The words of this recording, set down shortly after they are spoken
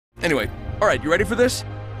Anyway, alright, you ready for this?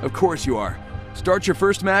 Of course you are. Start your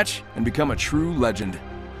first match and become a true legend.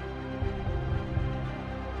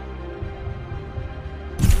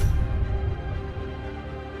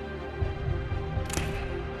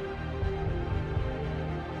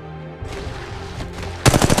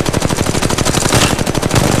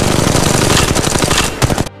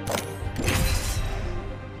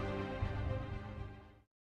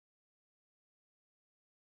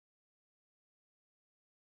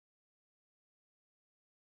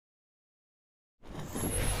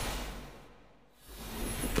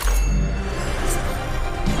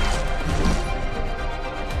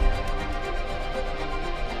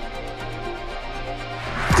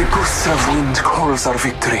 The gusts of wind calls our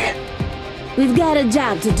victory. We've got a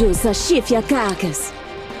job to do, so shift your carcass.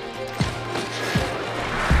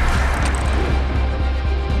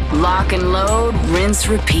 Lock and load, rinse,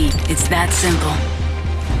 repeat. It's that simple.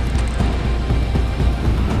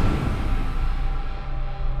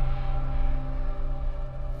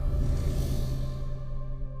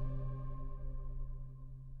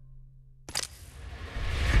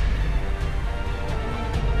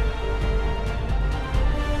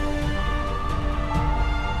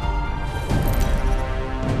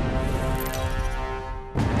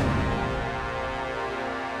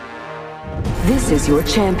 This is your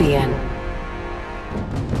champion.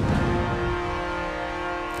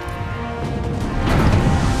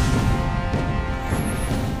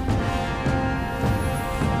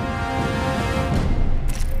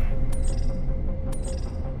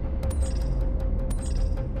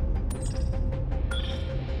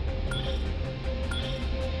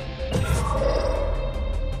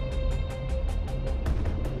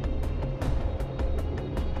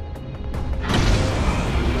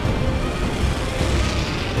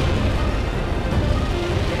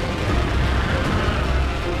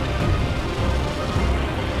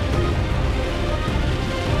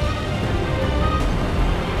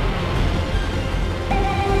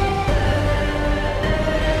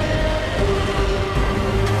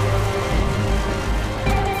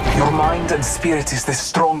 Your mind and spirit is the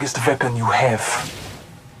strongest weapon you have.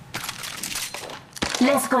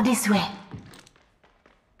 Let's go this way.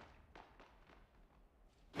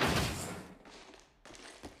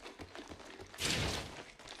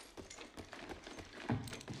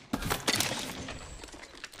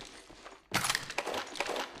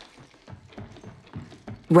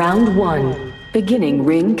 Round 1. Beginning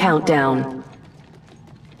ring countdown.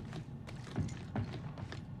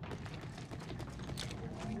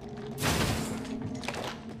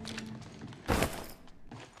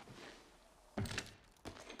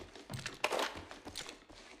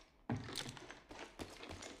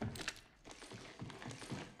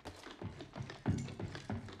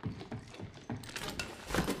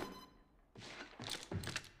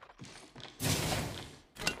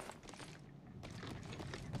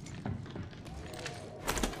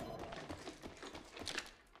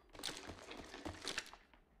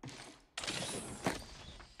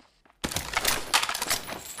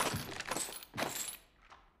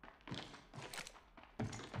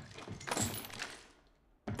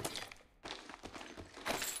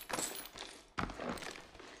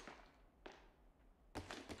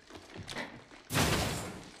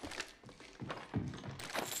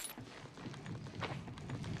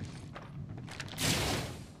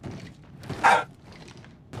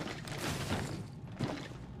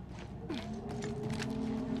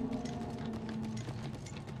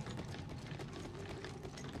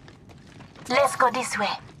 Let's go this way.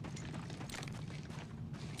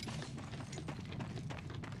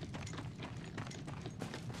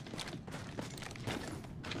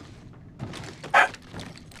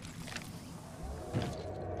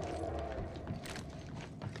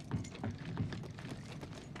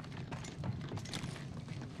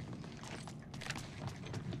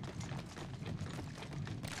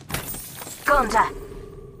 Contact.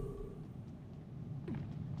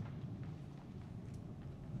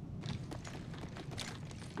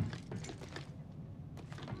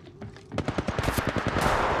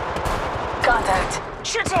 Contact.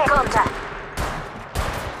 Shooting. Contact.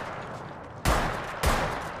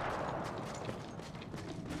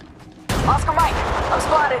 Oscar Mike, I'm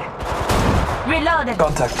spotted. Reloaded.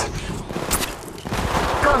 Contact.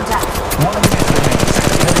 Contact. 1 minute remains.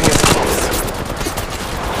 Enemy is close.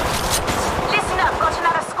 Listen up, got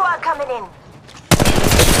another squad coming in.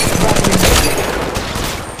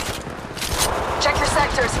 Check your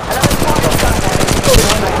sectors. Another squad is contact.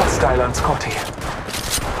 Behind a hostile on Scotty.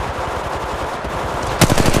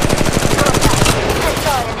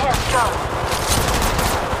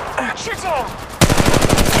 Shooting!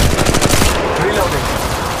 Reloading.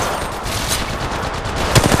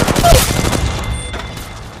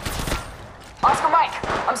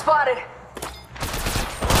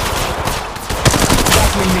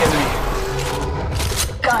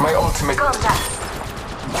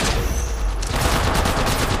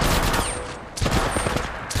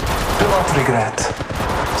 not regret.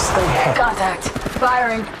 Stay ahead. Contact.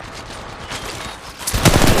 Firing.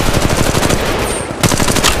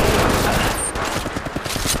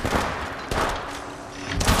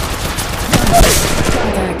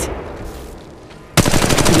 Contact.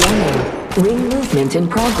 Warning. Ring movement in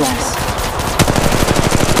progress.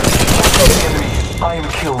 I am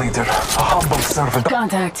kill leader, a humble servant.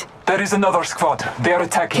 Contact. There is another squad. They are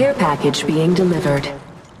attacking. Care package being delivered.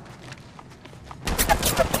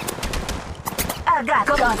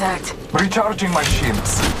 Contact. Recharging my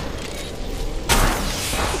shields.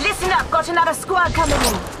 Listen up, got another squad coming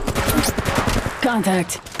in.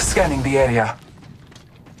 Contact. Scanning the area.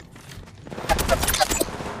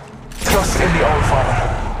 Trust in the All-Father.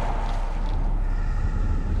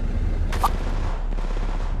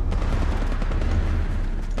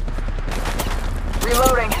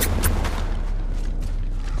 Reloading.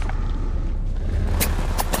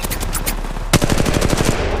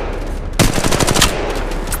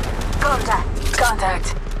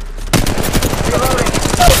 Contact. Reloading.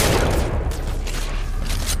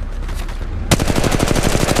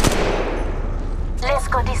 Let's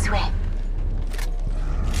go this way.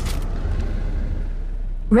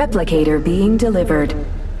 Replicator being delivered.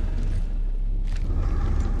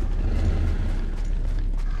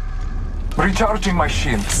 Recharging my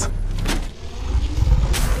shields.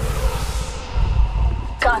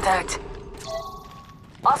 Contact.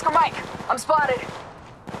 Oscar Mike, I'm spotted.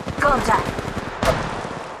 Contact.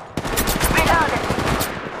 Reloaded.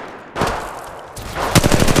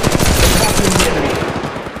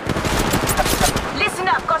 Listen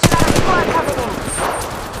up, got another squad coming in.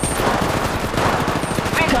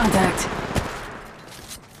 Contact.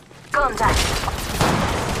 Contact.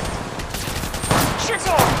 Shoot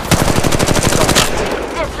here.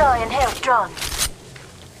 Deploying health drone.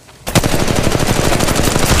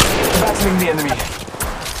 Battling the enemy.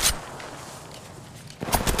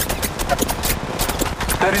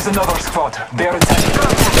 There is another squad. They are attacking.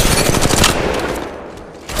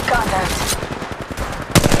 Contact.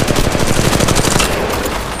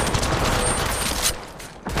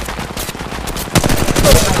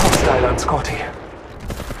 Hostile on Scotty.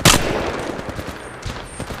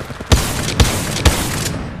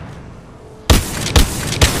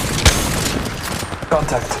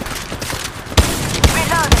 Contact.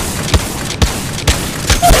 Reloaded.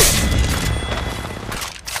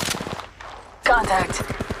 Contact.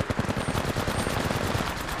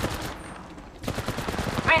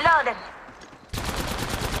 Reloaded.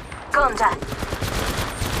 Contact.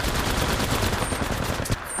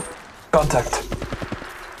 Contact.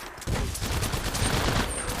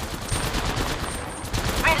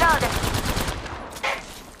 Reloaded.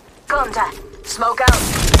 Contact. Smoke out.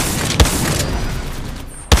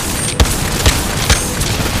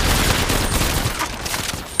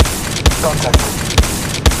 Contact.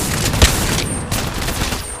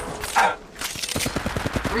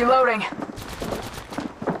 Reloading.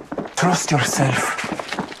 Trust yourself.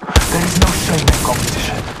 There is no shame in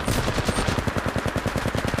competition.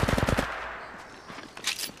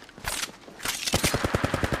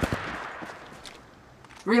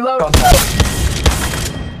 Reload. Contact.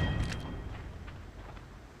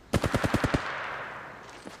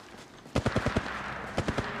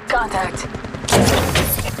 Contact.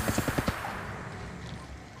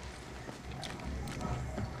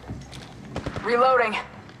 Reloading.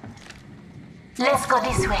 Let's go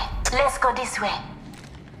this way. Let's go this way.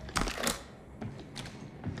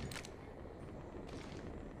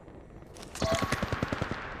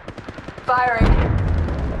 Firing.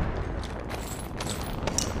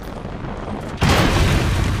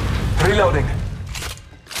 Reloading.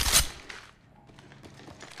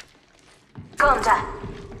 Contact.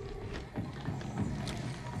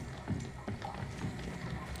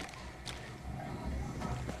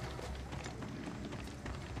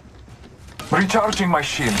 Recharging my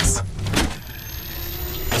shields.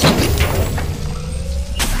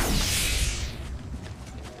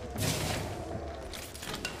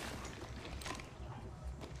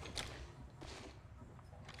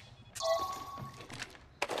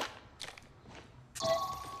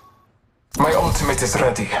 My ultimate is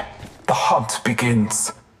ready. The hunt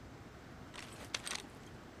begins.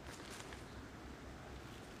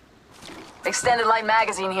 Extended light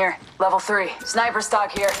magazine here. Level 3. Sniper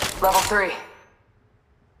stock here. Level 3.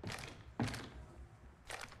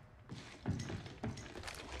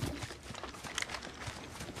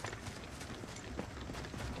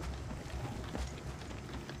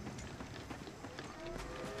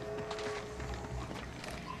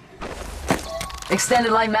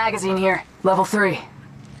 Extended light magazine here. Level 3.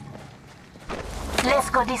 Let's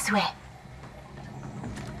go this way.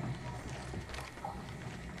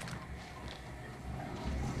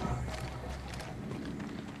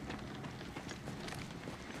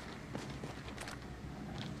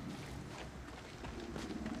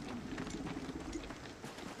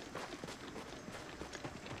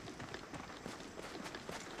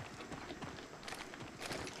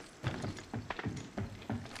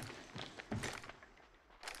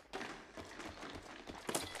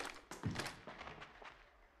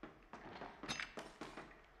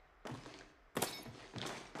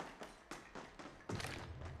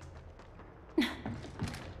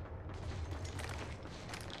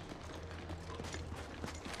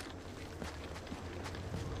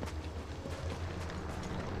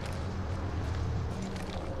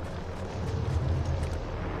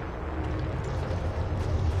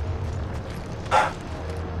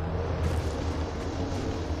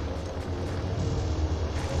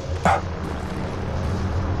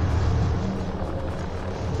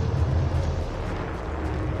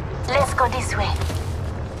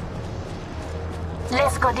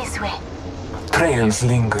 go this way. Trails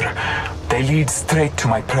linger. They lead straight to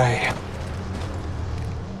my prey.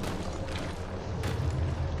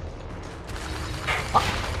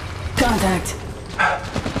 Contact.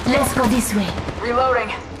 Let's go this way.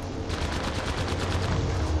 Reloading.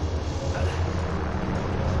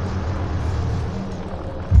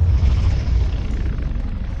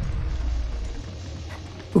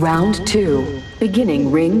 Round 2.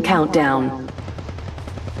 Beginning ring countdown.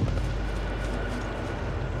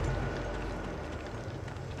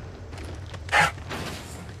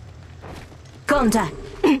 Contact.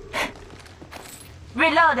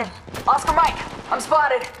 Reloaded. Oscar Mike, I'm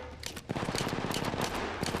spotted.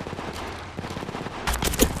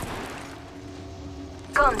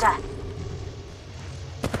 Contact.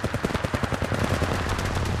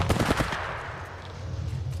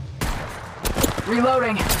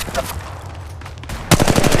 Reloading.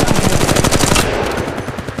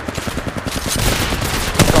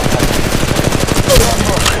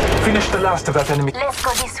 Finish the last of that enemy. Let's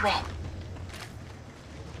go this way.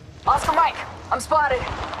 Oscar Mike, I'm spotted.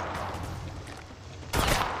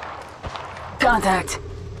 Contact.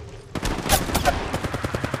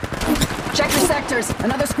 Check your sectors.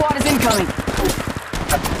 Another squad is incoming.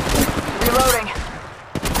 Reloading.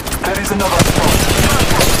 There is another spot.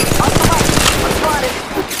 Oscar Mike, I'm spotted.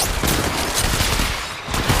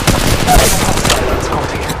 Let's go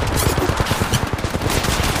here.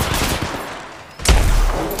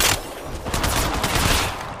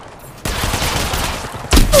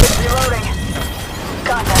 Reloading.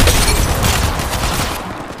 Contact.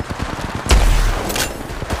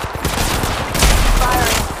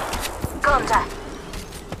 Firing. Contact.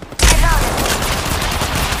 Reloaded.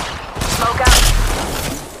 Smoke out.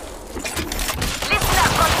 Listen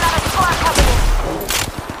up, got another squad coming in.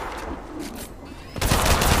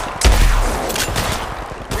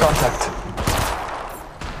 Contact.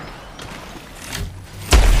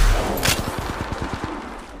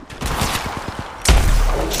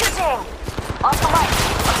 Shooting. Oscar Mike,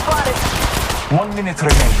 I'm spotted. 1 minute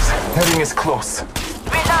remains. The ring is close.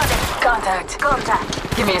 Reloaded. Contact.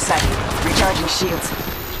 Contact. Give me a sec. Recharging shields.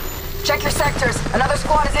 Check your sectors. Another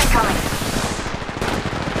squad is incoming.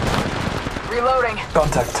 Reloading.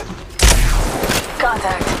 Contact.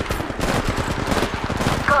 Contact.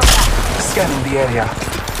 Contact. Scanning the area.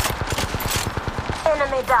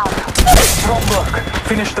 Enemy down. Strong work.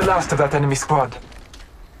 Finish the last of that enemy squad.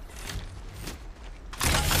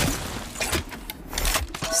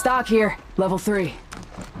 Stock here. Level 3.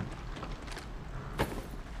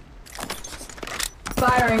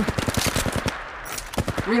 Firing.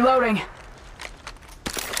 Reloading.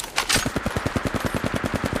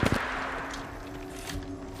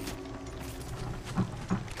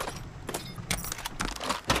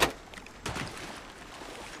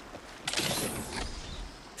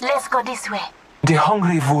 Let's go this way. The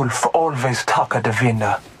hungry wolf always tuck at the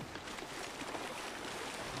winner.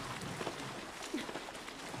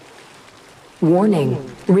 Warning.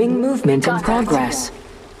 Ring movement in progress.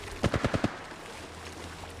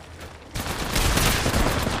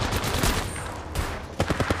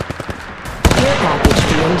 Care package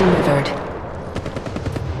being delivered.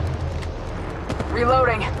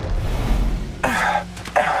 Reloading.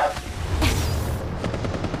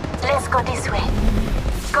 Let's go this way.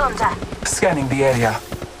 Contact. Scanning the area.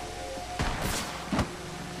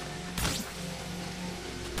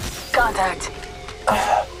 Contact.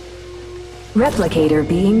 Replicator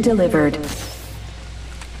being delivered.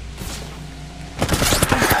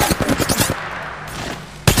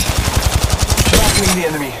 Battling the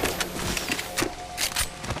enemy.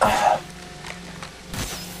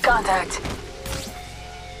 Contact.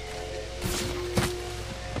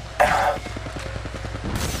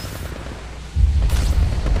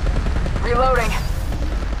 Reloading.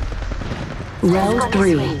 Round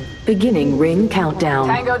 3. Beginning ring countdown.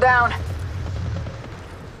 Tango down.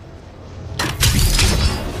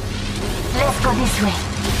 Let's go this way.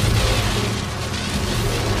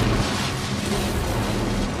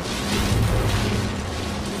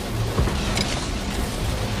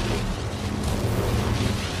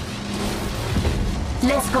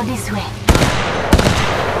 Let's go this way.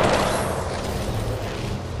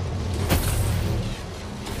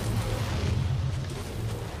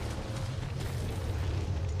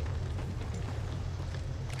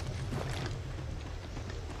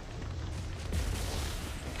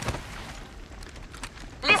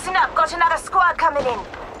 Listen up, got another squad coming in.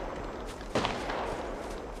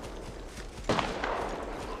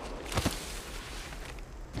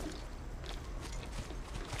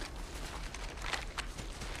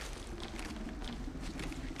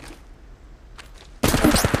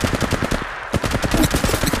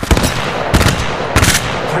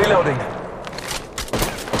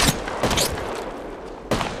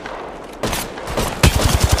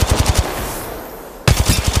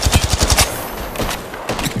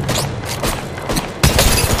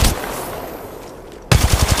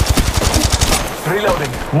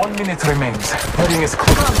 1 minute remains. The ring is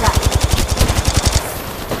close. Contact.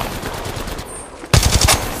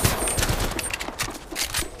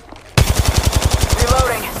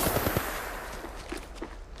 Reloading.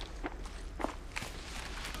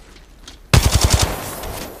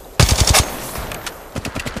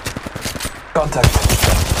 Contact.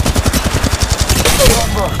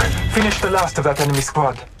 Strong work. Finish the last of that enemy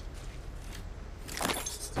squad.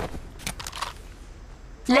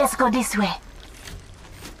 Let's go this way.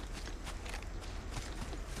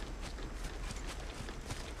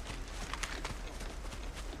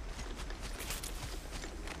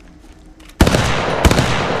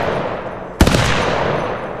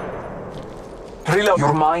 Reload.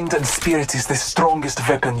 Your mind and spirit is the strongest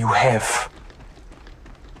weapon you have.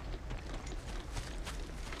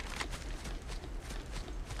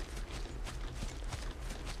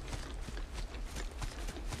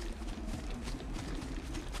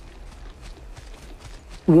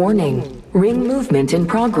 Warning. Ring movement in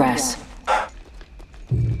progress.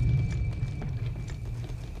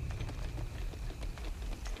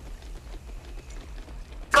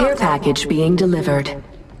 Care package being delivered.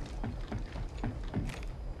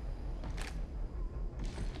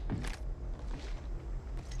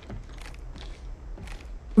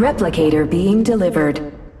 Replicator being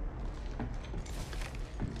delivered.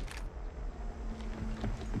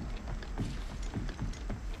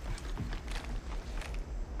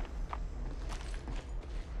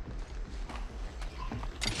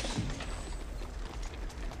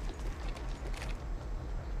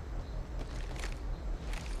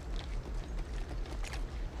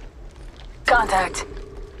 Contact.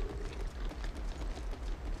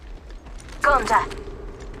 Contact.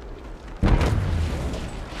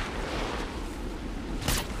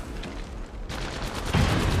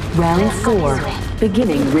 Round 4.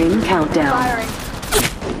 Beginning ring countdown. Firing.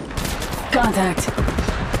 Contact.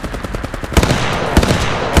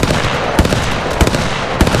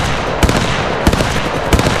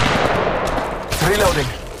 Reloading.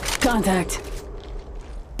 Contact.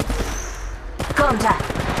 Contact.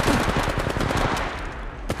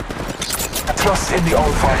 Trust in the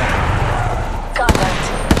All-Father. Contact.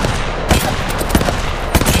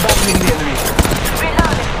 Battling the enemy.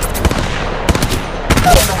 Reloading.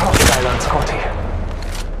 On the hostile on Scotty.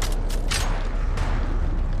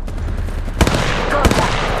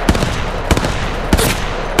 Contact.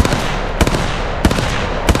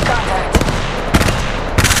 Contact.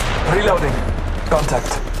 Reloading.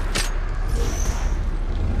 Contact.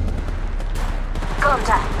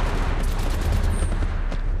 Contact.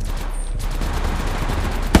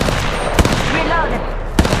 Reloading.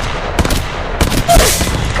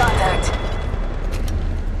 Contact.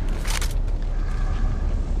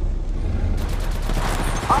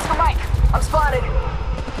 Oscar Mike, I'm spotted.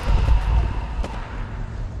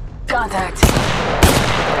 Contact.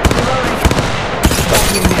 Reloading.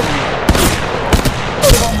 Battling the enemy.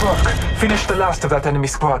 Strong work. Finish the last of that enemy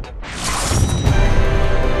squad.